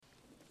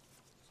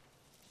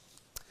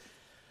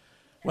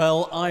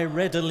Well, I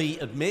readily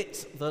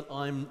admit that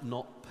I'm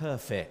not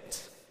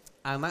perfect.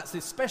 And that's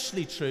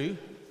especially true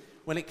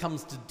when it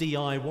comes to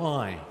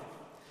DIY.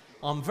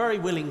 I'm very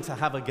willing to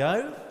have a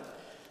go,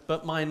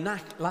 but my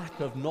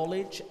lack of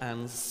knowledge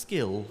and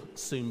skill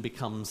soon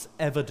becomes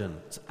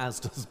evident,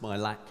 as does my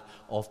lack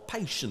of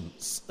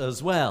patience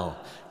as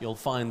well. You'll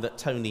find that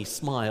Tony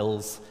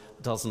smiles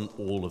doesn't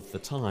all of the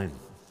time.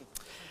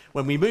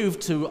 When we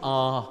moved to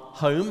our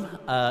home,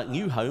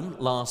 new home,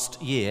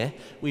 last year,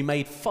 we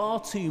made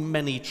far too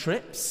many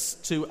trips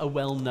to a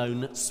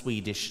well-known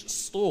Swedish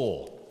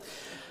store.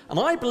 And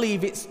I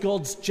believe it's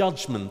God's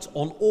judgment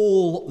on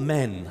all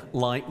men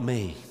like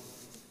me.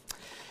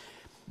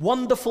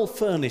 Wonderful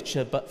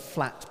furniture, but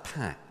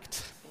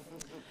flat-packed.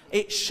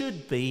 It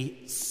should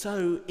be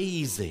so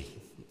easy,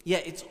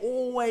 yet it's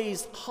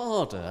always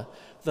harder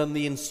than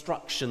the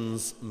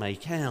instructions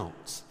make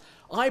out.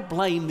 I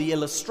blame the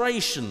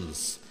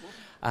illustrations.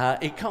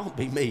 It can't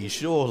be me,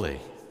 surely.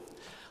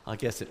 I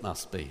guess it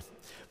must be.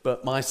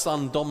 But my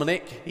son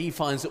Dominic,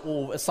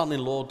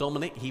 son-in-law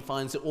Dominic, he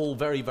finds it all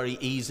very, very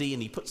easy,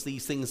 and he puts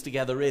these things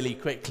together really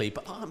quickly.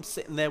 But I'm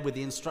sitting there with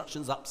the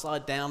instructions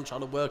upside down,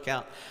 trying to work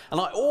out,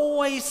 and I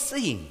always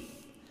seem,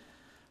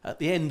 at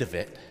the end of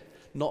it,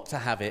 not to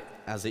have it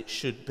as it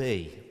should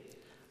be.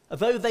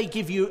 Although they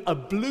give you a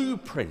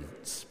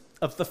blueprint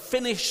of the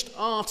finished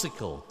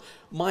article,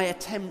 my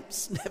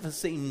attempts never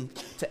seem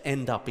to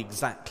end up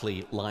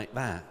exactly like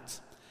that.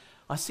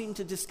 I seem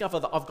to discover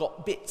that I've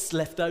got bits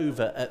left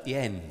over at the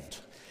end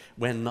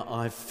when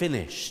I've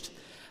finished.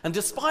 And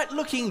despite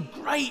looking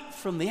great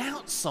from the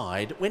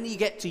outside, when you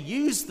get to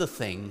use the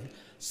thing,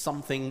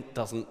 something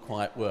doesn't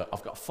quite work.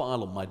 I've got a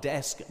file on my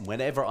desk, and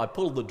whenever I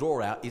pull the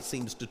drawer out, it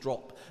seems to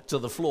drop to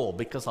the floor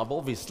because I've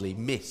obviously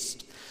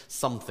missed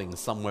something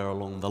somewhere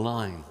along the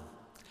line.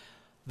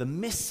 The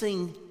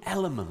missing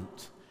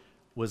element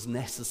was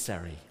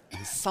necessary,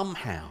 and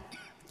somehow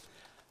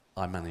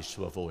I managed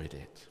to avoid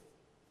it.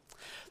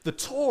 The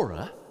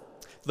Torah,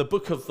 the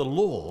book of the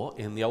law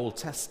in the Old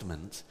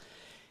Testament,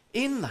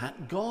 in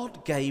that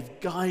God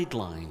gave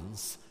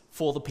guidelines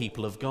for the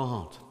people of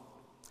God.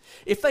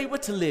 If they were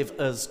to live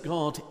as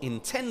God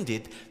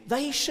intended,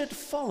 they should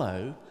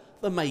follow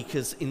the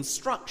Maker's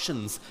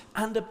instructions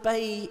and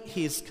obey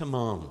his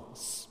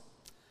commands.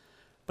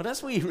 But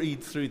as we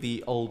read through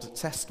the Old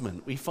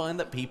Testament, we find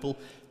that people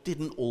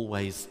didn't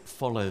always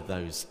follow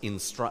those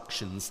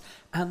instructions,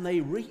 and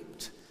they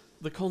reaped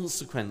the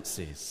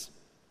consequences.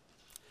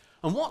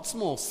 And what's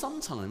more,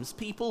 sometimes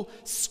people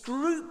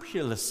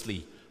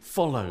scrupulously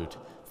followed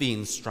the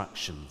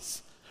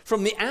instructions.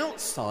 From the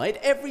outside,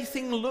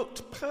 everything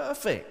looked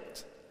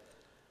perfect.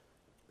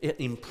 Yet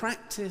in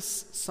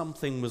practice,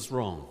 something was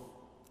wrong,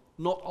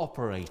 not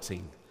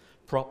operating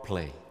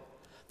properly.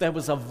 There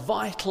was a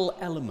vital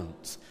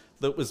element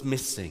that was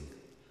missing: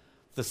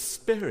 the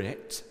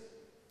spirit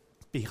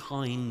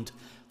behind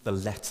the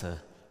letter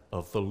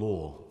of the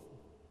law.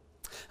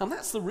 And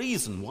that's the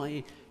reason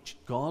why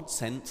God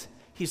sent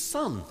his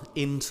Son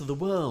into the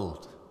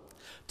world,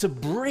 to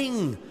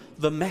bring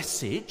the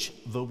message,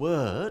 the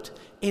word,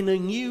 in a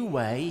new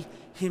way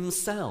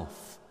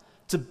himself,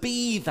 to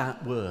be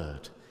that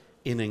word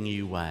in a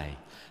new way,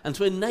 and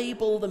to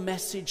enable the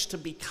message to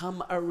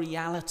become a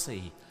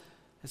reality,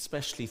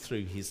 especially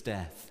through his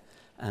death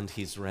and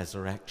his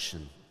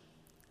resurrection.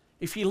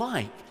 If you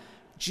like,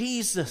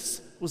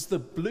 Jesus was the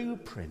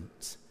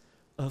blueprint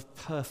of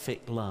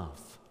perfect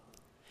love.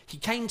 He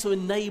came to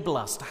enable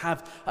us to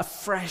have a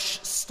fresh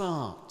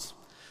start,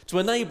 to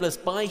enable us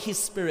by his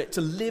Spirit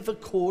to live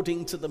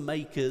according to the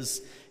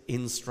Maker's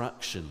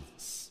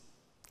instructions.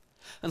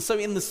 And so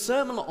in the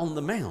Sermon on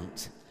the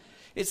Mount,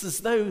 it's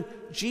as though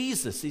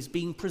Jesus is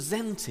being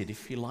presented,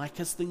 if you like,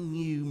 as the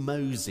new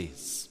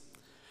Moses,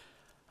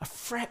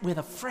 with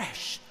a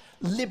fresh,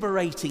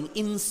 liberating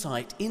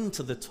insight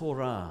into the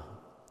Torah,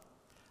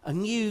 a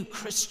new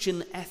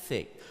Christian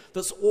ethic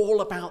that's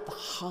all about the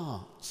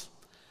heart,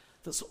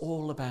 that's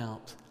all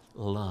about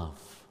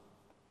love.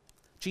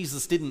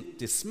 Jesus didn't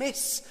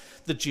dismiss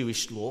the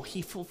Jewish law,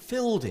 he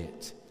fulfilled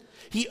it.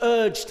 He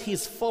urged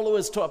his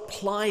followers to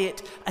apply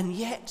it and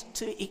yet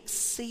to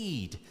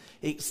exceed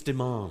its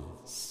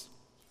demands.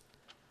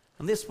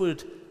 And this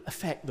would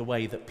affect the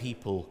way that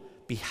people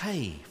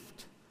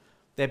behaved,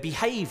 their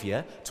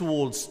behavior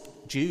towards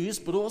Jews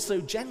but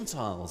also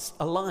Gentiles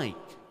alike.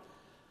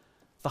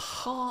 The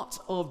heart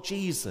of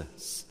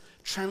Jesus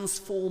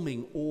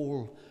transforming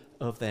all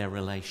of their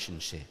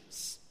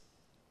relationships.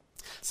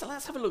 So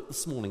let's have a look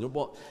this morning at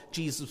what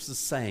Jesus was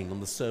saying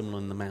on the Sermon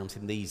on the Mount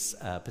in these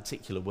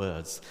particular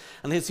words.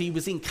 And as he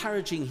was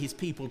encouraging his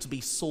people to be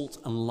salt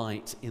and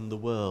light in the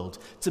world,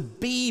 to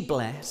be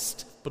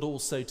blessed, but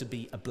also to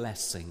be a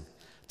blessing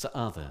to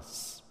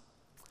others.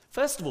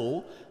 First of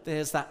all,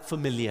 there's that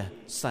familiar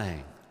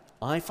saying,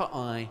 eye for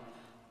eye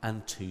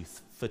and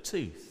tooth for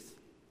tooth.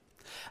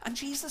 And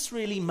Jesus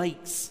really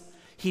makes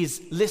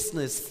his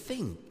listeners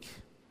think.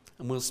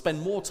 And we'll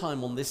spend more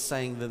time on this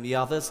saying than the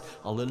others.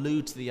 I'll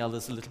allude to the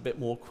others a little bit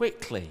more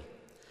quickly.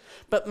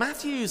 But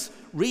Matthew's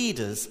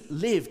readers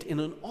lived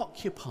in an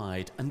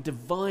occupied and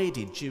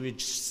divided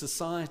Jewish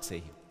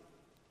society.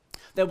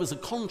 There was a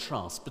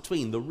contrast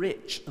between the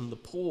rich and the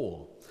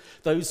poor,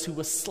 those who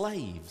were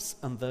slaves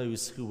and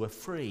those who were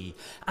free,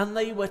 and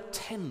they were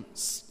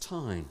tense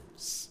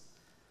times.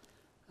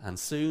 And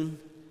soon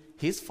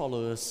his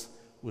followers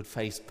would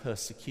face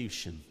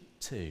persecution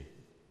too.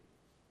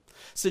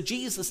 So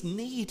Jesus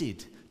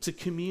needed to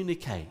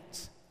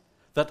communicate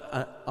that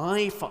an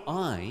eye for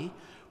eye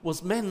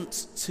was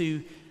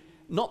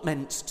not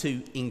meant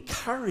to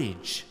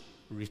encourage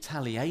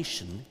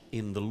retaliation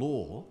in the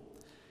law.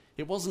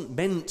 It wasn't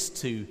meant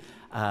to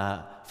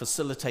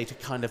facilitate a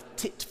kind of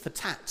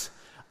tit-for-tat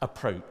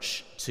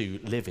approach to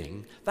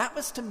living. That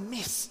was to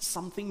miss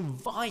something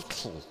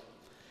vital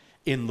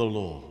in the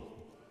law.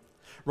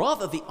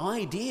 Rather, the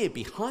idea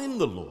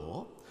behind the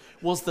law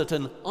was that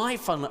an eye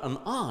for an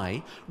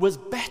eye was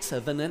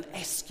better than an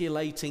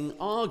escalating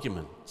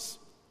argument.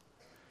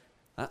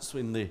 That's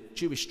in the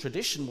Jewish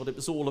tradition what it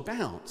was all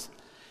about.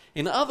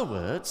 In other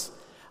words,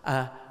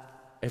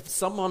 if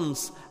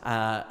someone's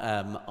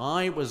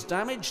eye was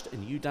damaged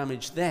and you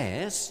damaged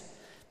theirs,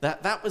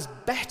 that was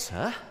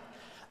better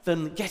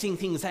than getting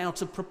things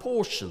out of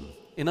proportion.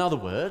 In other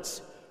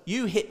words,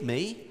 you hit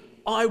me,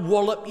 I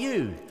wallop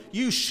you.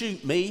 You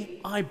shoot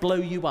me, I blow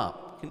you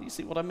up. Can you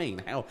see what I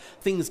mean? How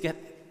things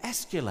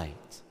escalate.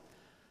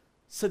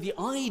 So the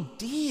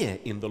idea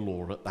in the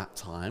law at that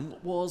time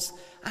was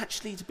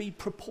actually to be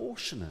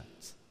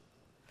proportionate.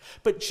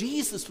 But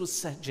Jesus was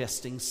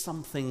suggesting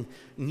something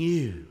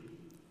new.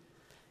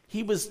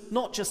 He was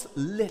not just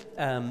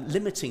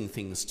limiting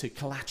things to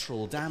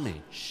collateral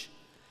damage.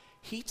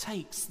 He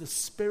takes the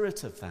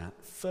spirit of that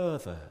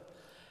further,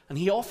 and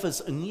he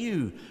offers a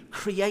new,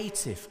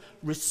 creative,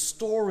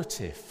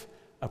 restorative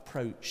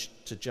approach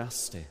to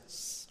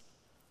justice.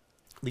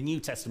 The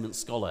New Testament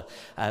scholar,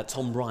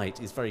 Tom Wright,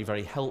 is very,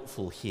 very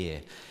helpful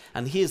here.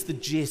 And here's the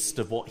gist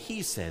of what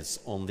he says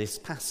on this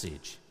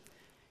passage.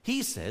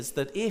 He says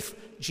that if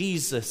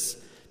Jesus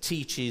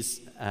teaches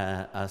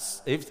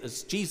as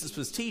Jesus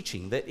was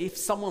teaching, that if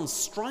someone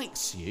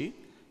strikes you,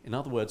 in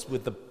other words,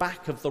 with the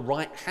back of the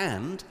right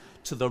hand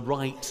to the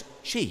right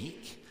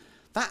cheek,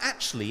 that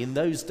actually in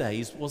those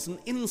days was an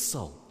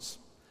insult.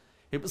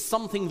 It was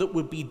something that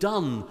would be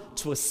done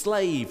to a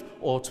slave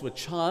or to a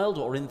child,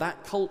 or in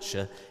that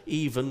culture,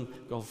 even,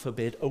 God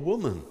forbid, a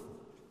woman.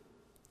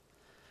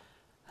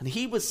 And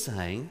he was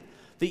saying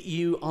that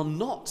you are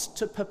not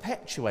to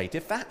perpetuate,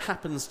 if that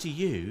happens to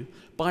you,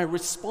 by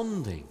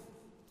responding.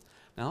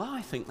 Now,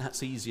 I think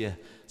that's easier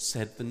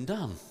said than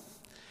done.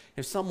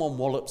 If someone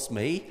wallops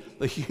me,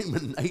 the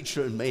human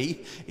nature in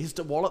me is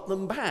to wallop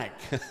them back.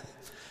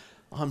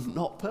 I'm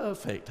not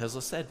perfect, as I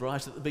said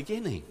right at the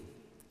beginning.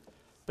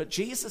 But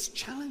Jesus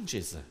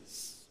challenges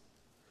us.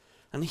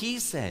 And he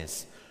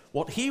says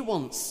what he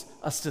wants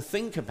us to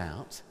think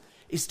about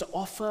is to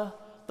offer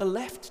the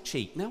left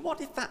cheek. Now, what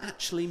did that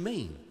actually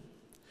mean?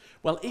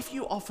 Well, if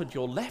you offered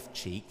your left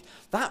cheek,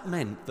 that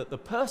meant that the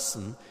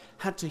person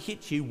had to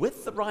hit you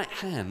with the right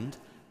hand,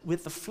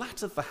 with the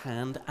flat of the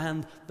hand,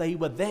 and they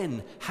were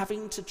then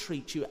having to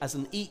treat you as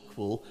an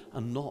equal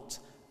and not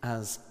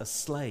as a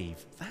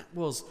slave. That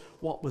was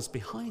what was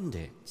behind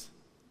it.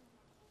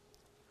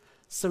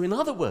 So in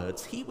other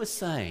words, he was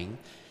saying,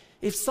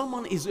 if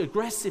someone is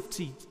aggressive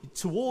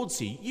towards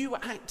you, you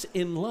act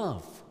in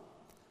love.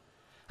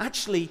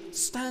 Actually,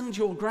 stand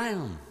your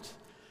ground.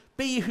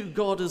 Be who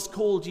God has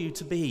called you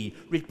to be.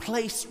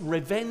 Replace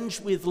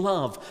revenge with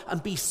love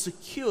and be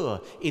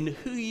secure in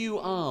who you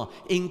are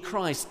in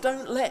Christ.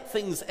 Don't let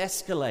things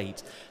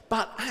escalate,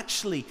 but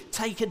actually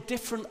take a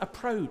different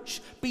approach.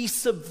 Be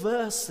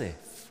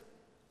subversive.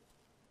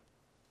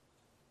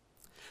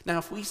 Now,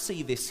 if we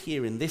see this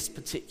here in this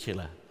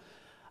particular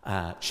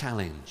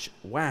challenge,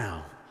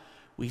 wow,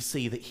 we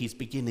see that he's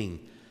beginning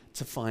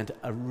to find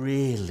a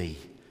really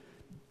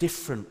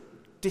different,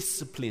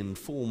 disciplined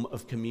form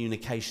of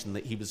communication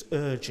that he was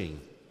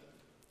urging.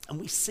 And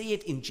we see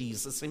it in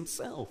Jesus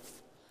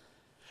himself.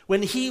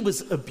 When he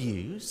was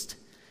abused,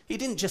 he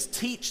didn't just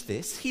teach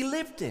this, he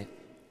lived it.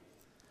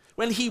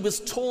 When he was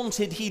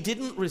taunted, he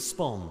didn't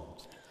respond.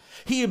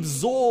 He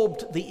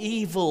absorbed the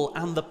evil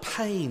and the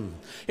pain.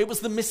 It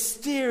was the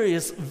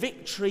mysterious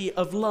victory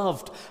of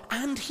love.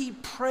 And he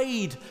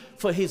prayed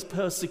for his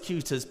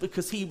persecutors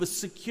because he was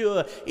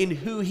secure in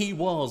who he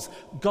was,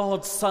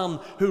 God's Son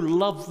who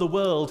loved the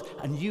world,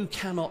 and you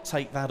cannot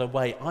take that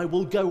away. I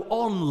will go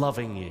on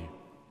loving you.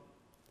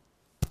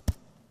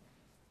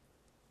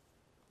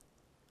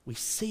 We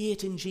see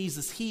it in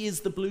Jesus. He is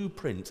the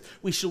blueprint.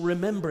 We shall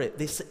remember it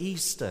this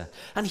Easter.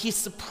 And he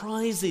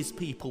surprises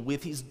people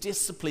with his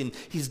discipline,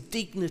 his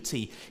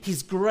dignity,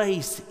 his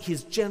grace,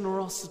 his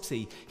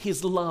generosity,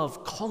 his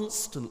love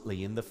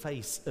constantly in the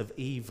face of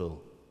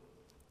evil.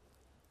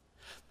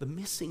 The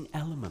missing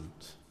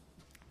element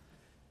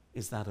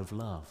is that of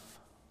love.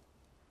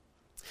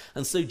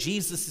 And so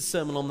Jesus'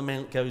 Sermon on the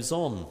Mount goes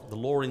on. The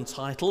law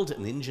entitled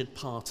an injured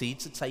party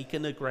to take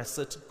an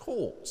aggressor to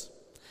court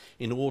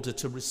in order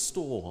to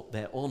restore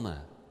their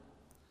honor.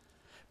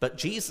 But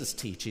Jesus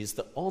teaches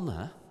that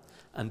honor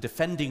and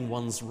defending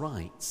one's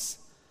rights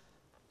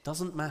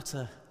doesn't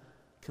matter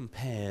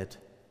compared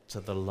to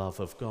the love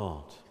of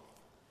God.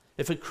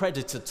 If a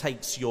creditor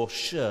takes your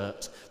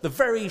shirt, the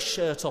very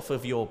shirt off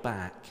of your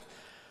back,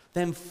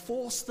 then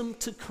force them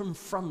to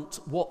confront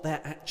what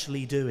they're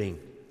actually doing.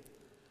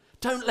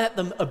 Don't let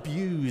them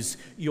abuse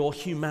your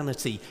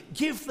humanity.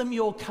 Give them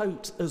your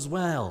coat as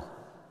well.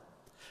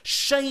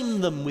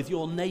 Shame them with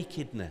your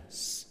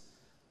nakedness.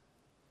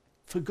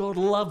 For God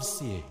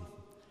loves you.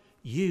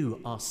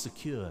 You are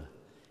secure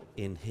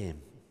in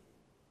him.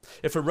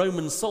 If a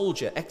Roman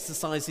soldier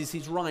exercises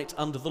his right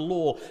under the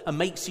law and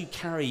makes you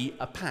carry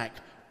a pack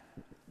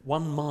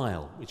 1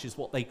 mile, which is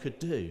what they could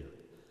do,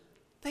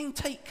 then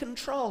take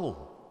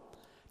control.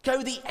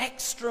 Go the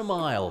extra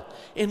mile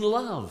in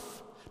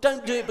love.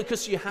 Don't do it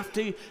because you have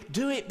to.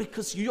 Do it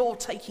because you're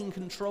taking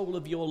control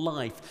of your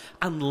life,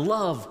 and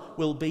love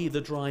will be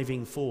the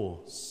driving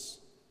force.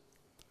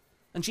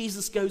 And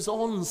Jesus goes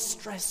on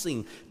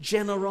stressing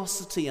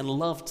generosity and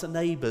love to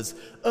neighbours,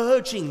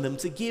 urging them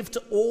to give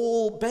to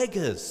all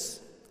beggars.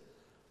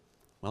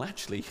 Well,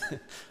 actually,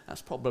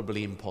 that's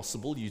probably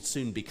impossible. You'd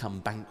soon become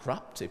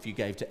bankrupt if you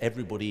gave to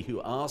everybody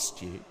who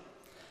asked you.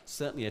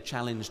 Certainly a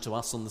challenge to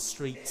us on the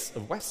streets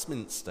of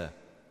Westminster.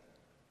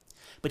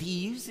 But he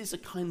uses a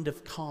kind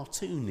of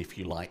cartoon, if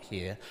you like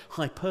here,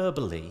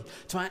 hyperbole,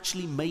 to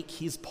actually make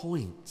his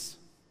point.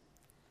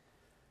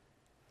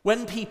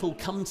 When people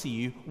come to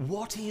you,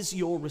 what is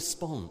your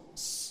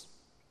response?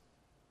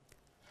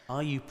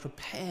 Are you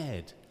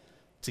prepared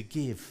to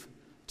give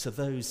to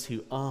those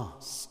who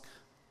ask?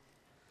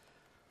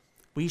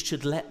 We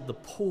should let the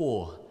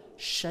poor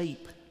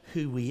shape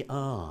who we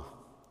are,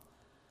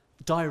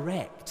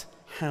 direct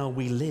how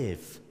we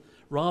live,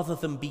 rather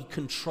than be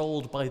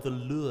controlled by the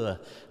lure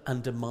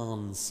and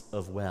demands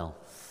of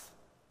wealth.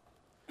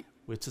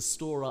 We're to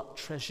store up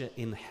treasure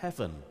in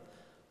heaven,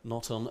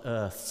 not on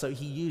earth. So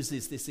he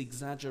uses this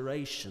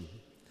exaggeration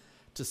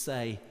to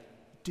say,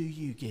 do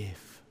you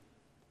give?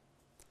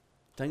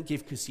 Don't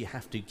give because you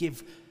have to.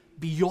 Give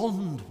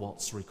beyond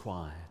what's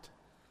required.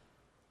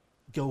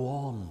 Go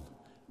on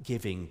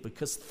giving,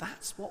 because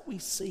that's what we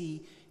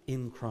see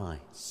in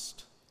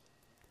Christ.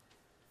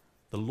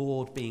 The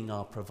Lord being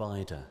our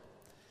provider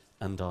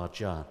and our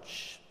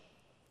judge.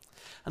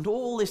 And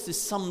all this is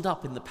summed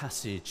up in the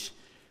passage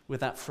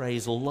with that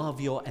phrase, love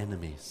your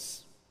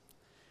enemies.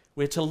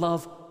 We're to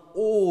love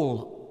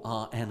all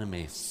our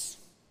enemies,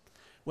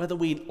 whether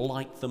we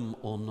like them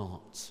or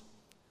not.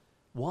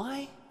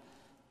 Why?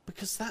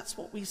 Because that's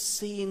what we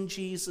see in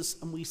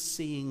Jesus and we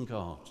see in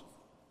God.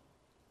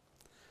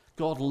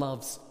 God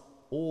loves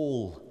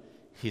all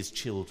his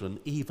children,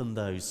 even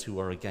those who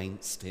are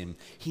against him.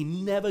 He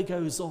never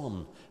goes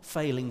on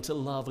failing to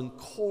love and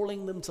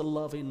calling them to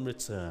love in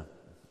return.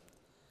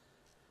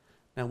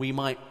 Now, we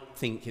might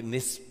think in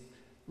this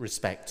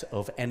respect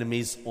of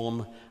enemies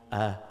on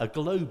a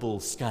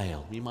global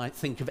scale. We might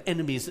think of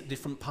enemies at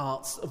different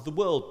parts of the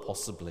world,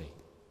 possibly.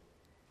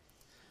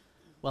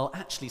 Well,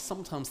 actually,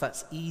 sometimes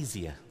that's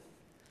easier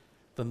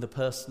than the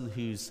person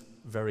who's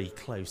very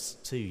close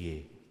to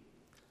you.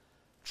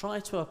 Try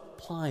to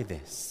apply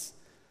this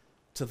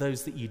to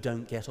those that you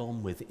don't get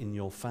on with in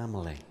your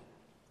family.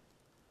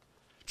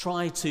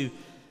 Try to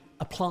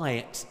apply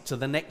it to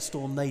the next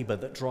door neighbour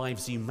that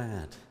drives you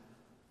mad.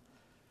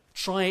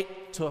 Try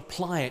to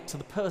apply it to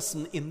the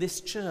person in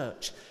this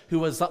church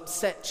who has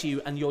upset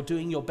you and you're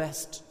doing your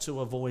best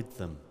to avoid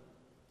them.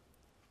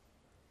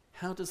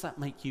 How does that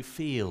make you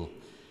feel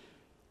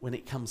when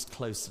it comes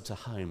closer to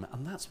home?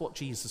 And that's what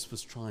Jesus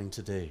was trying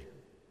to do.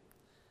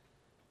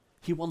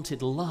 He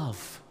wanted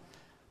love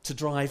to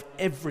drive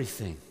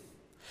everything.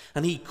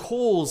 And he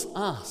calls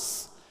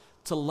us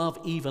to love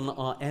even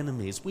our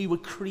enemies. We were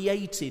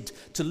created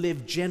to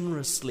live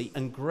generously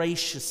and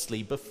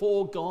graciously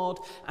before God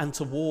and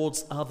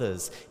towards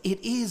others.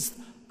 It is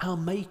our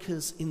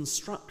Maker's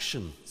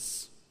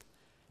instructions.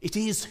 It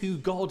is who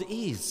God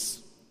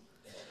is.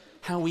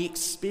 How we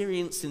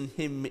experience in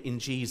him, in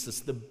Jesus,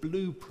 the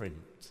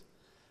blueprint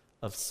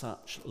of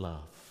such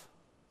love.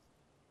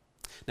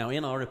 Now,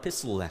 in our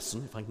epistle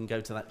lesson, if I can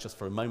go to that just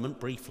for a moment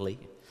briefly,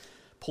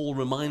 Paul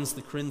reminds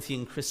the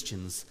Corinthian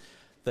Christians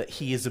that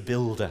he is a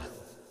builder.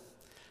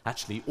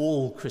 Actually,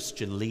 all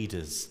Christian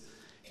leaders,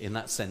 in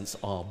that sense,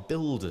 are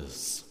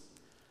builders,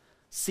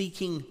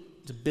 seeking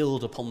to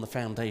build upon the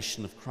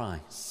foundation of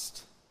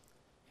Christ.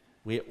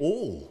 We're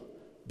all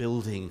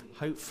building,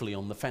 hopefully,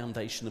 on the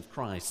foundation of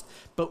Christ,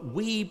 but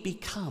we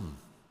become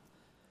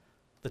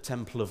the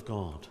temple of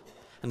God.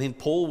 And then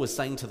Paul was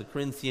saying to the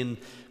Corinthian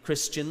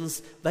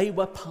Christians, they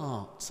were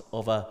part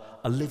of a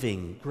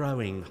living,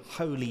 growing,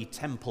 holy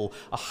temple,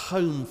 a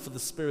home for the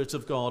Spirit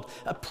of God,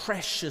 a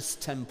precious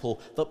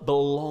temple that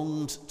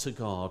belonged to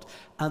God,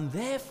 and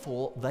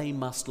therefore they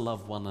must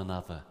love one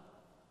another.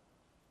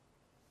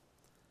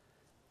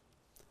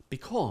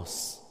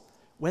 Because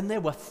when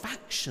there were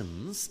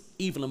factions,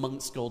 even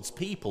amongst God's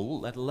people,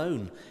 let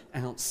alone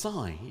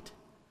outside,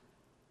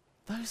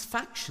 those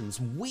factions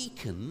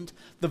weakened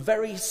the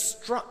very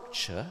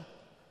structure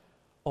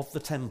of the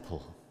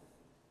temple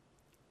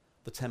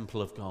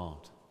of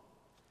God.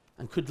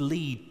 and could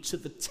lead to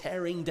the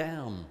tearing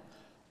down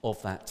of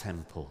that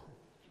temple.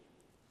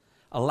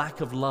 A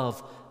lack of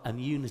love and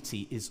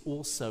unity is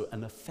also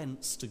an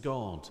offense to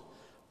God,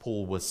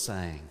 Paul was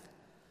saying.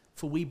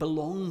 For we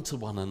belong to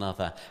one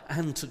another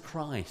and to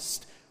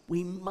Christ.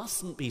 We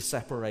mustn't be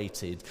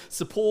separated.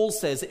 So Paul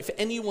says, if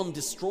anyone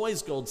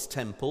destroys God's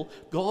temple,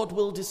 God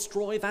will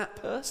destroy that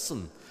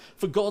person.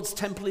 For God's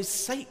temple is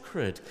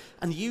sacred,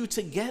 and you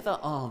together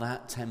are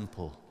that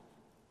temple.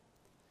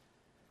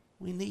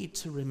 We need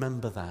to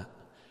remember that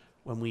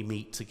when we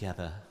meet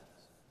together.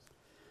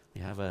 We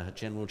have a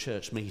general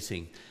church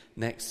meeting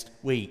next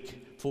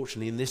week.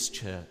 Fortunately, in this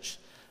church,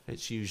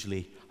 it's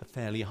usually a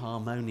fairly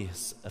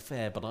harmonious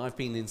affair, but I've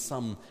been in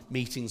some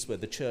meetings where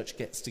the church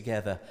gets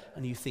together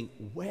and you think,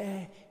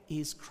 where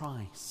is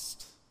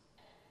Christ?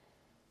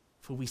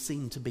 For we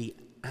seem to be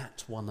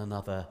at one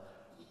another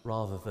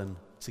rather than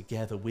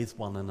together with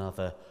one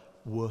another,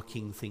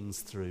 working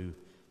things through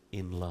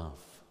in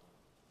love.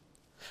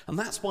 And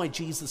that's why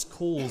Jesus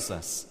calls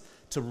us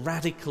to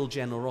radical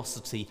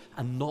generosity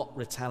and not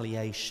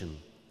retaliation.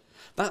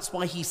 That's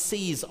why he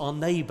sees our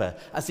neighbour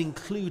as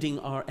including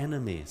our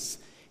enemies.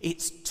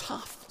 It's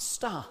tough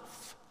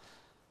stuff,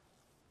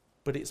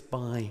 but it's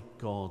by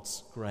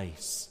God's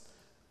grace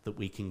that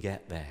we can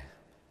get there.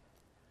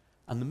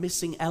 And the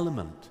missing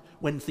element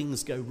when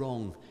things go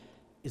wrong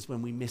is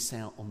when we miss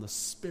out on the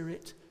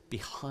spirit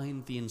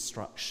behind the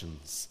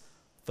instructions,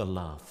 the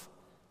love,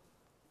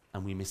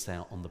 and we miss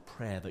out on the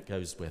prayer that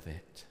goes with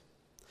it.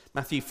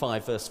 Matthew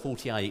 5 verse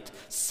 48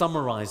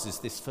 summarizes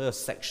this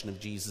first section of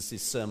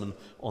Jesus' Sermon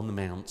on the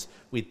Mount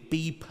with,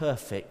 "Be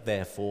perfect,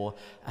 therefore,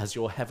 as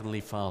your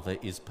heavenly Father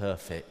is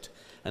perfect."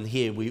 And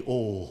here we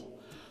all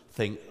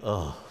think,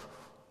 the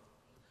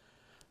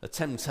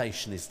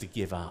temptation is to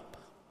give up.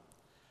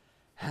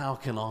 How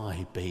can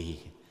I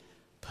be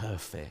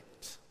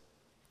perfect?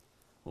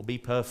 Well, be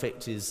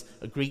perfect is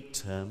a Greek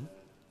term.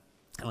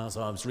 And as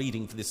I was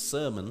reading for this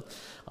sermon,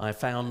 I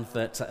found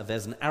that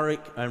there's an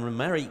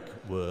Aramaic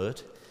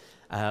word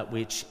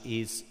which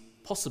is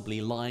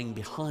possibly lying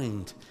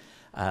behind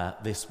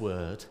this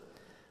word,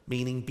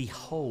 meaning be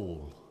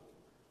whole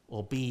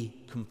or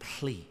be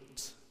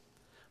complete,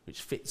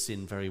 which fits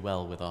in very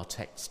well with our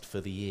text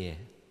for the year.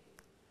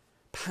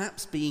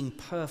 Perhaps being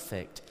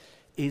perfect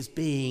is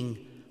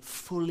being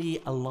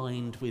fully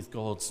aligned with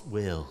God's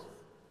will,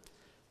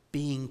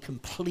 being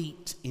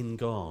complete in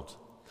God,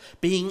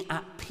 being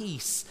at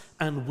peace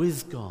and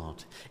with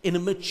God, in a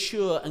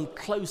mature and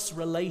close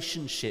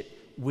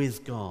relationship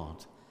with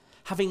God,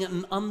 having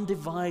an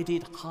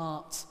undivided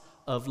heart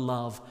of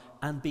love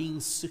and being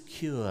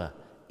secure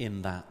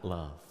in that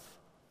love.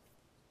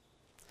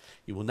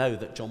 You will know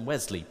that John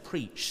Wesley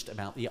preached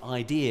about the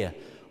idea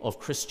of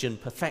Christian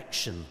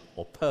perfection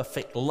or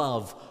perfect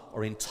love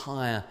or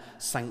entire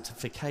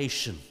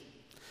sanctification.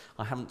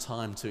 I haven't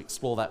time to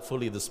explore that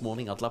fully this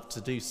morning. I'd love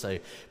to do so.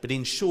 But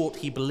in short,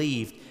 he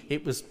believed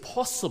it was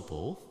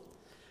possible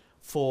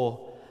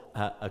for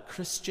a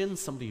Christian,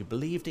 somebody who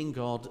believed in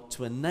God,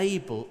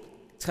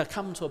 to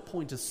come to a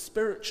point of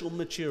spiritual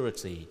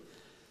maturity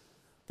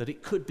that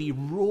it could be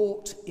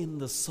wrought in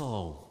the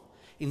soul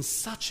in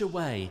such a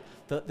way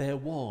that there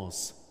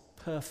was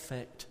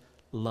perfect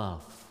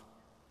love.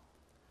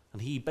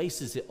 And he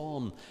bases it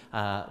on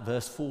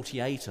verse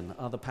 48 and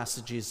other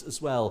passages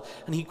as well.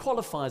 And he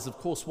qualifies, of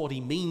course, what he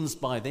means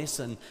by this,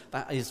 and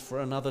that is for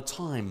another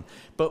time.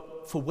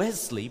 But for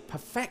Wesley,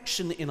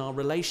 perfection in our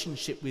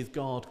relationship with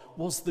God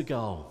was the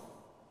goal.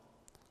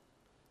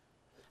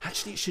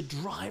 Actually, it should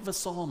drive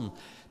us on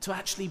to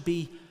actually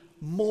be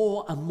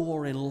more and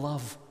more in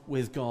love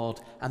with God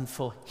and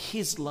for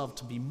his love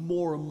to be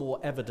more and more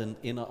evident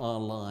in our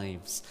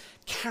lives,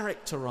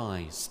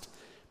 characterized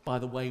by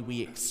the way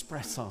we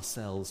express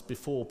ourselves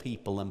before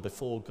people and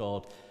before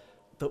God,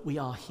 that we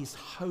are his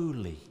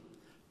holy,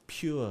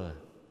 pure,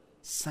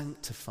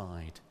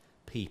 sanctified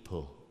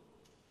people.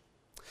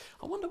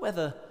 I wonder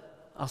whether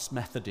us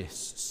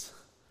Methodists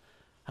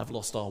have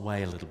lost our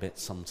way a little bit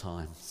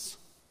sometimes.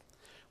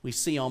 We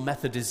see our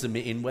Methodism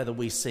in whether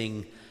we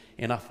sing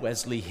enough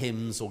Wesley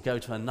hymns or go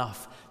to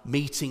enough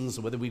meetings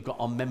or whether we've got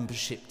our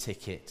membership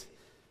ticket.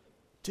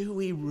 Do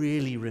we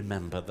really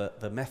remember that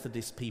the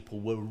Methodist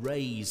people were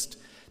raised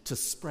to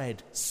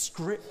spread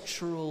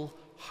scriptural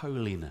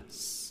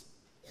holiness?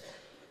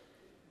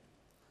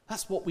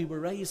 That's what we were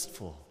raised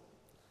for.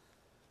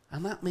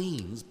 And that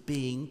means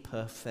being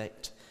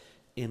perfect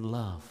in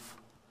love.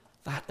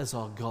 That is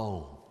our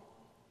goal.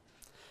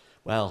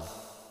 Well,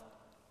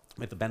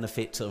 with the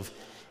benefit of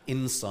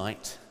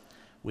insight,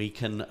 we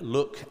can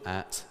look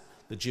at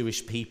the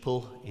Jewish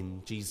people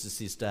in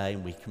Jesus' day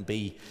and we can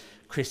be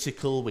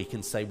critical. We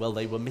can say, well,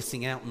 they were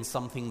missing out on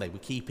something. They were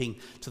keeping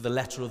to the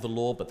letter of the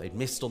law, but they'd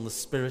missed on the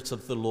spirit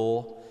of the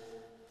law.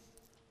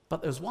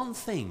 But there's one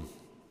thing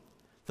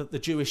that the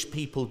Jewish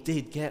people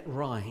did get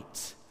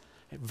right,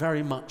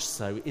 very much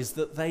so, is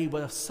that they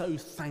were so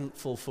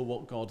thankful for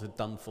what God had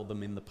done for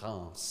them in the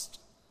past.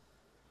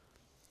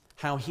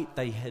 How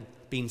they had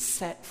been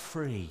set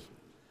free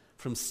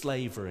from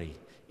slavery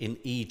in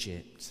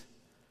Egypt,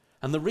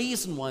 And the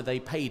reason why they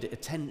paid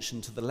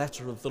attention to the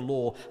letter of the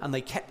law and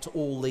they kept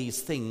all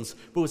these things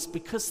was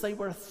because they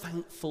were a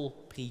thankful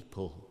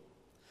people,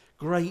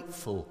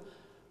 grateful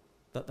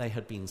that they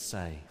had been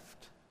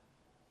saved.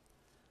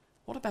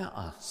 What about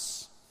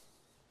us?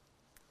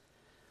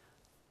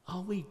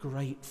 Are we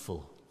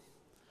grateful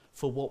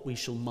for what we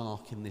shall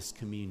mark in this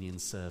communion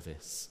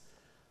service?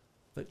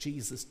 That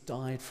Jesus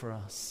died for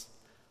us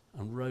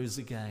and rose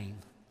again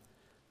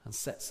and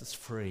sets us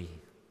free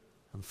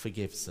and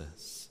forgives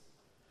us.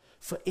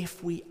 For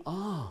if we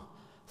are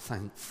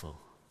thankful,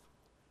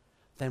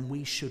 then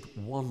we should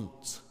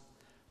want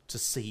to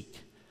seek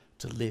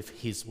to live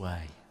his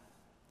way.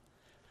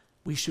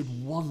 We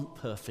should want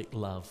perfect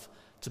love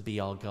to be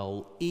our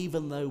goal,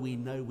 even though we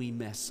know we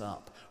mess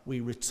up. We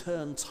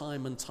return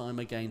time and time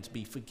again to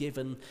be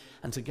forgiven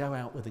and to go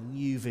out with a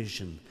new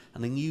vision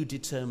and a new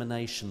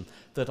determination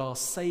that our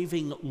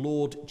saving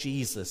Lord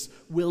Jesus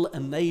will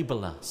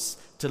enable us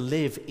to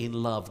live in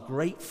love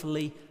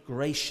gratefully,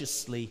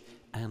 graciously,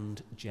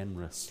 and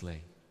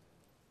generously.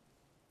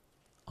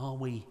 Are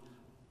we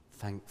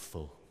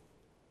thankful?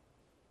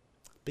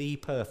 Be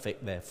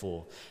perfect,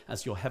 therefore,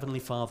 as your heavenly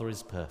Father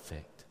is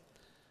perfect.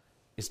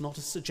 It's not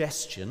a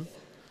suggestion,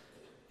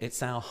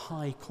 it's our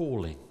high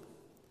calling.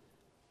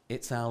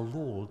 It's our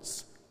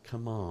Lord's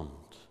command.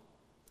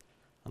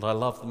 And I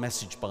love the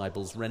Message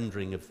Bible's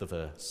rendering of the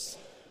verse.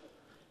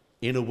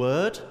 In a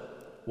word,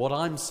 what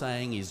I'm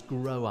saying is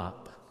grow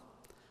up.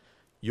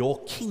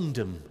 Your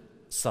kingdom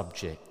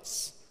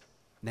subjects,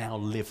 now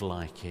live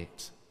like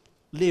it.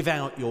 Live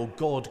out your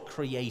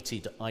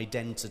God-created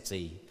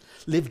identity.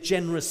 Live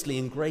generously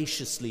and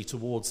graciously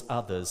towards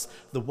others,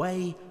 the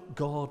way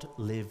God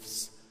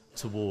lives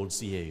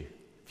towards you.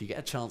 If you get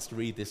a chance to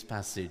read this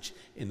passage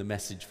in the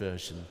Message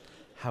version,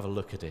 have a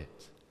look at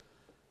it.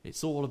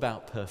 It's all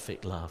about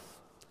perfect love,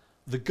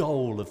 the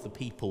goal of the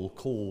people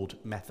called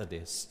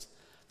Methodist,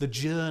 the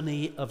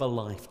journey of a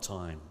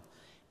lifetime,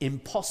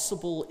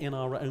 impossible in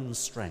our own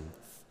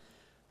strength.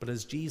 But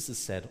as Jesus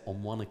said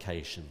on one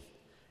occasion,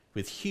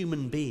 with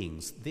human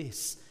beings,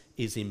 this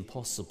is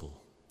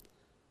impossible.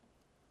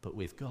 But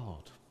with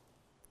God,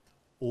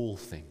 all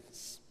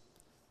things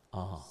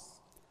are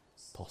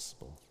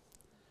possible.